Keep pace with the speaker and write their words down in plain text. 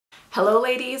Hello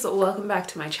ladies, welcome back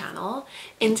to my channel.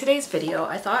 In today's video,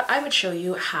 I thought I would show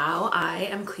you how I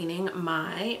am cleaning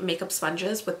my makeup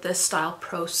sponges with this Styl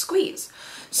Pro Squeeze.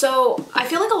 So I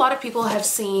feel like a lot of people have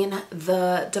seen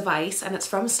the device, and it's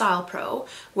from Styl Pro,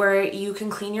 where you can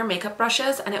clean your makeup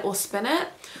brushes and it will spin it.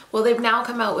 Well, they've now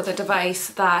come out with a device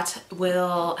that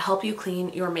will help you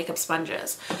clean your makeup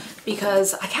sponges,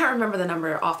 because I can't remember the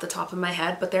number off the top of my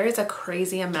head, but there is a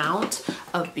crazy amount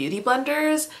of beauty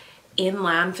blenders in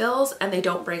landfills and they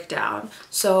don't break down.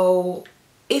 So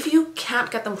if you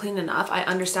can't get them clean enough, I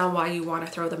understand why you want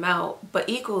to throw them out, but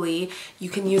equally you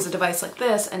can use a device like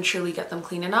this and truly get them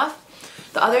clean enough.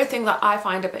 The other thing that I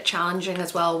find a bit challenging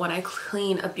as well when I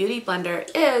clean a beauty blender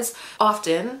is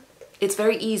often it's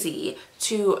very easy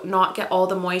to not get all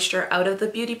the moisture out of the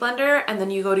beauty blender, and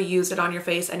then you go to use it on your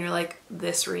face and you're like,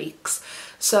 this reeks.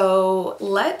 So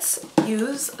let's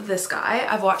use this guy.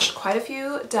 I've watched quite a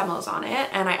few demos on it,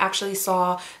 and I actually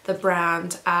saw the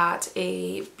brand at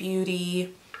a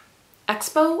beauty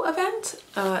expo event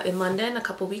in London a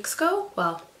couple weeks ago.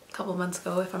 Well, a couple months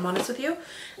ago if I'm honest with you.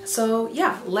 So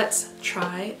yeah, let's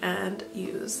try and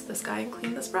use this guy and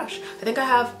clean this brush. I think I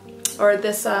have, or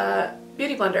this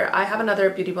beauty blender. I have another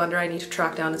beauty blender I need to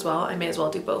track down as well. I may as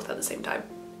well do both at the same time.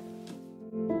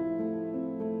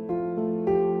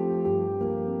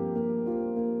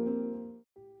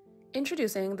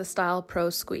 Introducing the Styl Pro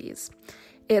Squeeze.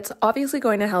 It's obviously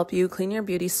going to help you clean your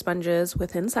beauty sponges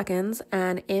within seconds,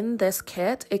 and in this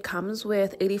kit it comes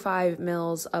with 85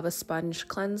 mils of a sponge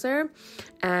cleanser,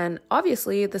 and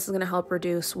obviously this is going to help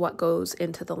reduce what goes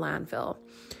into the landfill.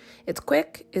 It's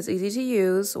quick, it's easy to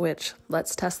use, which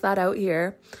let's test that out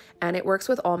here, and it works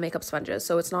with all makeup sponges,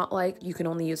 so it's not like you can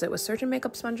only use it with certain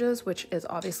makeup sponges, which is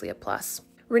obviously a plus.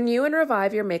 Renew and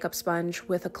revive your makeup sponge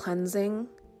with a cleansing,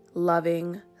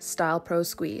 loving Styl Pro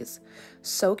Squeeze.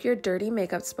 Soak your dirty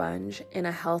makeup sponge in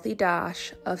a healthy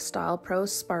dash of Styl Pro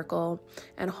Sparkle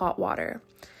and hot water.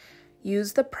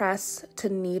 Use the press to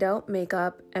knead out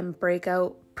makeup and break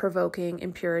out provoking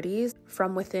impurities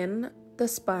from within the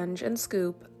sponge and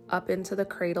scoop up into the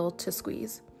cradle to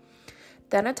squeeze.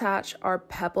 Then attach our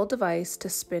pebble device to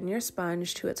spin your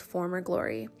sponge to its former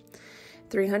glory.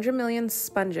 300 million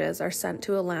sponges are sent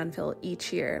to a landfill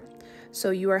each year, so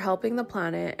you are helping the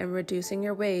planet and reducing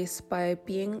your waste by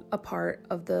being a part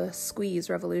of the squeeze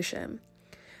revolution.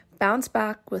 Bounce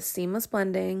back with seamless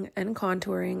blending and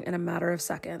contouring in a matter of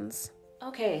seconds.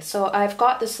 Okay, so I've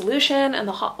got the solution and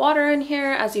the hot water in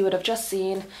here, as you would have just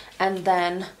seen, and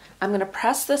then I'm gonna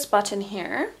press this button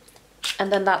here,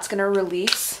 and then that's gonna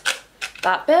release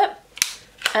that bit,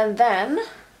 and then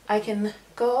I can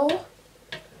go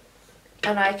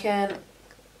and I can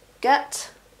get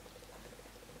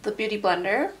the beauty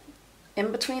blender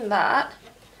in between that,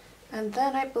 and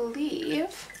then I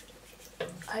believe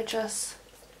I just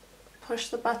push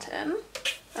the button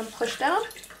and push down.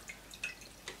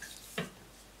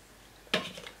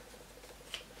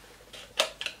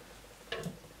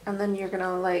 And then you're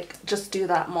gonna like just do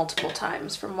that multiple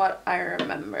times from what I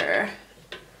remember.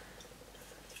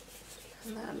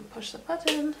 And then push the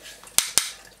button,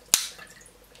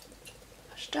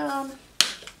 push down.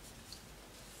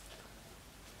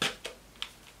 There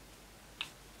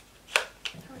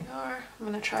we are. I'm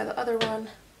gonna try the other one.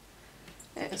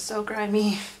 It is so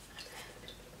grimy.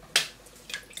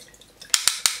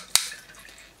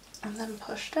 And then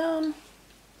push down.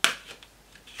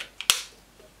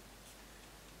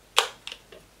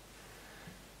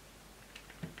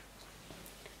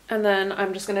 And then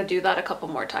I'm just gonna do that a couple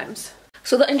more times.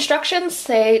 So the instructions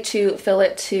say to fill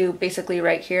it to basically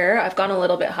right here. I've gone a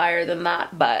little bit higher than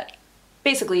that, but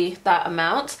basically that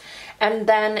amount. And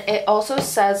then it also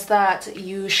says that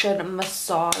you should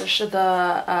massage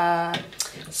the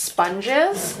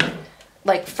sponges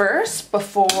like first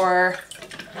before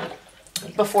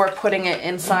putting it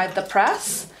inside the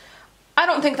press. I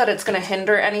don't think that it's going to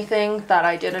hinder anything that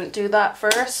I didn't do that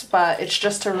first, but it's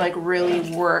just to like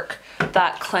really work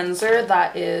that cleanser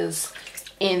that is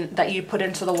that you put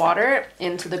into the water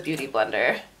into the beauty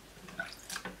blender.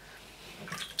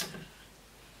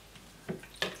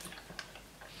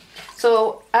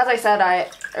 So as I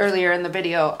said earlier in the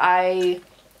video, I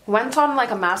went on like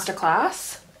a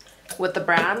masterclass with the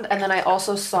brand, and then I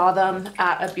also saw them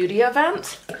at a beauty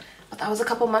event. But that was a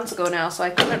couple months ago now, so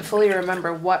I couldn't fully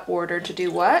remember what order to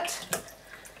do what.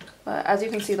 But as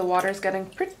you can see, the water is getting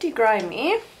pretty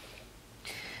grimy.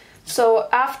 So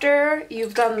after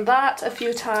you've done that a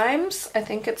few times, I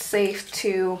think it's safe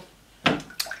to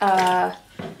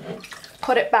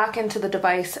put it back into the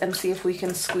device and see if we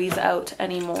can squeeze out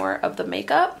any more of the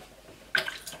makeup.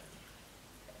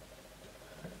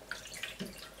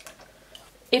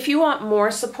 If you want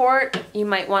more support, you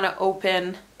might want to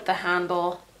open the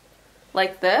handle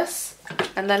like this,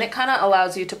 and then it kind of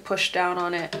allows you to push down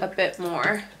on it a bit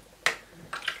more.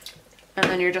 And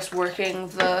then you're just working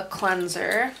the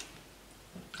cleanser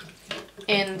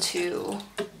into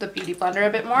the Beauty Blender a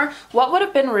bit more. What would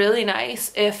have been really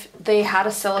nice if they had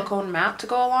a silicone mat to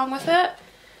go along with it.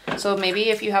 So maybe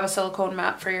if you have a silicone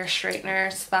mat for your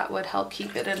straighteners, that would help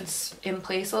keep it in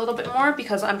place a little bit more,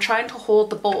 because I'm trying to hold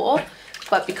the bowl,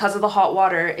 but because of the hot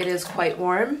water, it is quite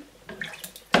warm.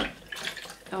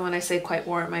 And when I say quite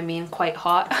warm, I mean quite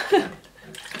hot.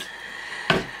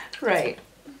 Right.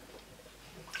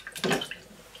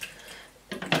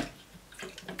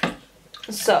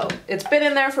 So it's been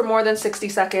in there for more than 60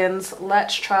 seconds.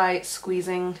 Let's try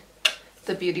squeezing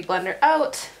the Beauty Blender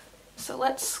out. So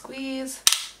let's squeeze.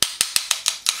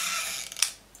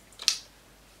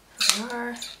 There we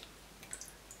are.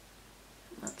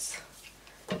 Let's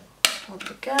hold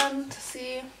it again to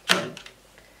see.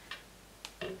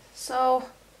 So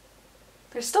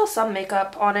there's still some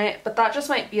makeup on it, but that just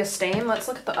might be a stain. Let's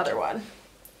look at the other one.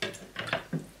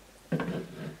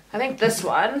 I think this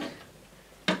one,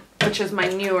 which is my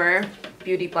newer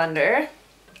Beauty Blender,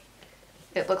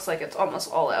 it looks like it's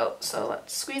almost all out. So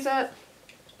let's squeeze it.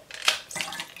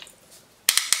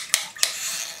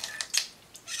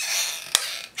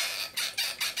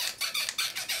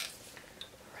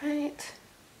 Right.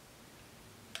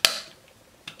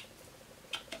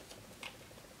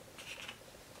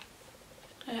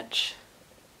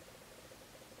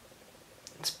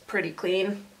 It's pretty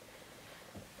clean.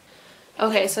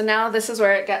 Okay, so now this is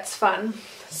where it gets fun.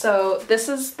 So this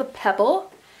is the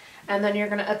pebble, and then you're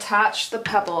going to attach the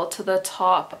pebble to the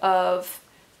top of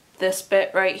this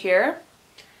bit right here,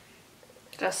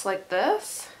 just like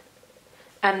this.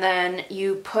 And then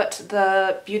you put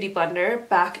the Beauty Blender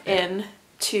back in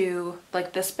to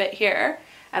like this bit here,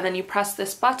 and then you press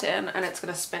this button and it's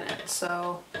going to spin it.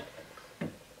 So,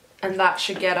 and that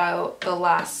should get out the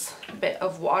last bit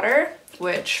of water,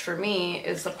 which for me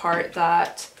is the part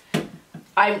that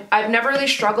I've never really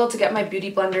struggled to get my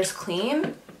Beauty Blenders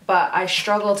clean, but I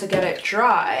struggle to get it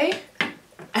dry.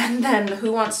 And then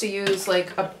who wants to use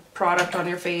like a product on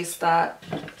your face that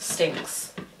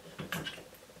stinks?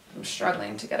 I'm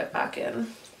struggling to get it back in.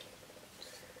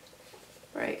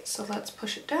 Right, so let's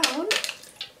push it down.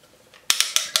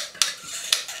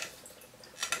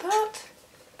 That,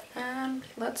 and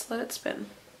let's let it spin.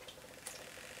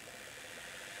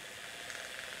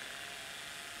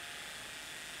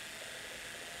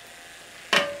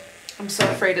 I'm so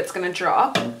afraid it's gonna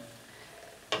drop.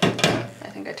 I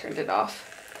think I turned it off.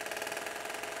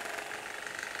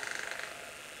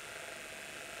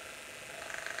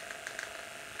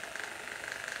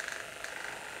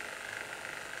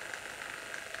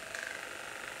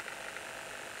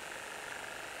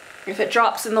 If it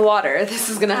drops in the water, this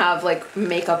is gonna have like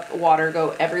makeup water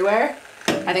go everywhere.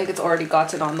 I think it's already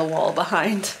got it on the wall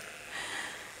behind.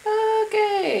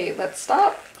 Okay, let's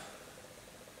stop.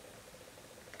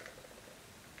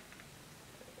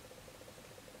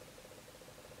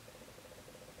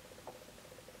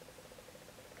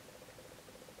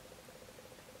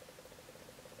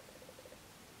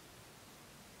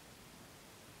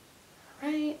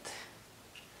 Right.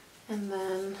 And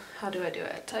then how do I do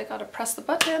it? I gotta press the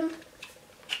button.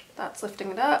 That's lifting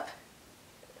it up.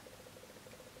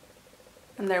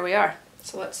 And there we are.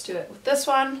 So let's do it with this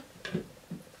one.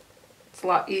 It's a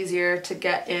lot easier to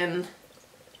get in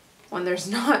when there's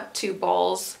not two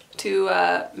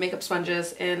makeup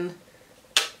sponges in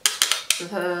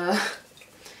the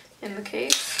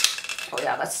case. Oh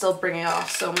yeah, that's still bringing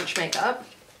off so much makeup.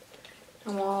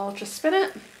 And we'll just spin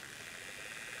it.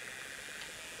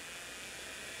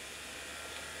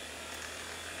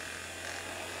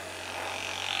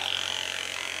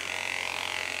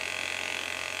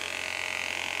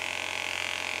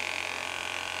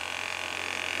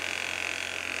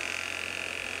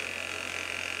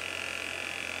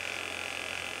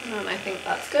 And I think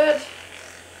that's good.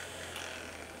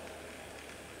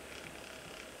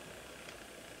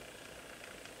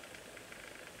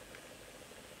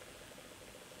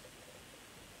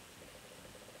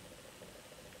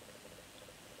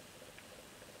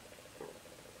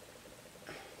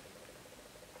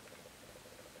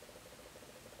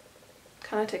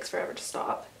 Kind of takes forever to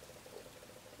stop.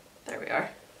 There we are.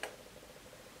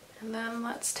 And then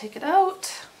let's take it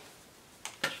out.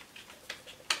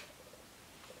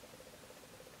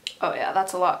 Oh yeah,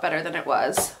 that's a lot better than it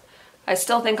was. I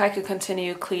still think I could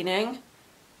continue cleaning,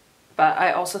 but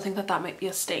I also think that that might be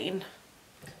a stain.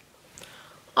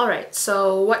 Alright,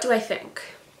 so what do I think?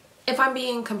 If I'm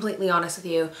being completely honest with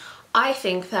you, I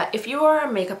think that if you are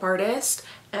a makeup artist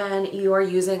and you are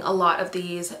using a lot of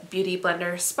these beauty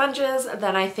blender sponges,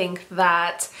 then I think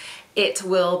that it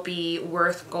will be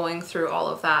worth going through all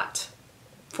of that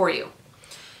for you,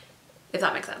 if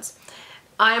that makes sense.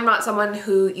 I am not someone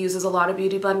who uses a lot of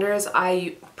beauty blenders.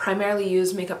 I primarily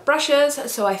use makeup brushes,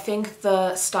 so I think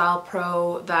the Styl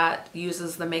Pro that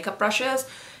uses the makeup brushes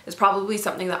is probably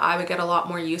something that I would get a lot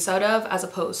more use out of as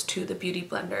opposed to the beauty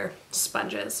blender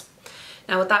sponges.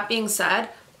 Now with that being said,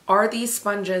 are these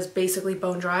sponges basically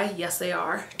bone dry? Yes, they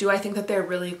are. Do I think that they're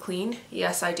really clean?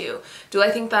 Yes, I do. Do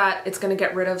I think that it's gonna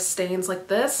get rid of stains like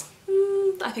this?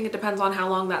 I think it depends on how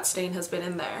long that stain has been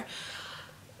in there.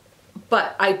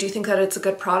 But I do think that it's a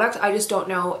good product. I just don't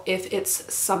know if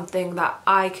it's something that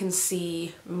I can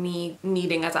see me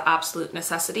needing as an absolute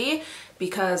necessity,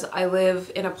 because I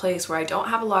live in a place where I don't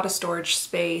have a lot of storage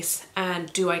space,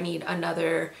 and do I need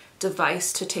another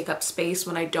device to take up space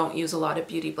when I don't use a lot of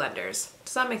beauty blenders?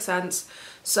 Does that make sense?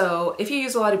 So if you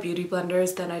use a lot of beauty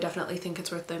blenders, then I definitely think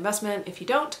it's worth the investment. If you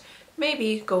don't,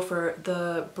 maybe go for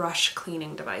the brush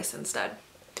cleaning device instead.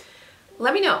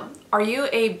 Let me know, are you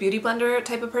a beauty blender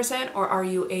type of person, or are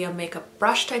you a makeup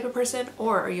brush type of person,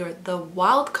 or are you the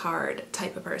wild card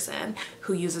type of person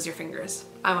who uses your fingers?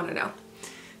 I want to know.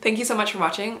 Thank you so much for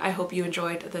watching. I hope you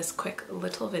enjoyed this quick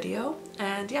little video,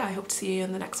 and yeah, I hope to see you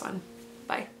in the next one.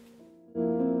 Bye.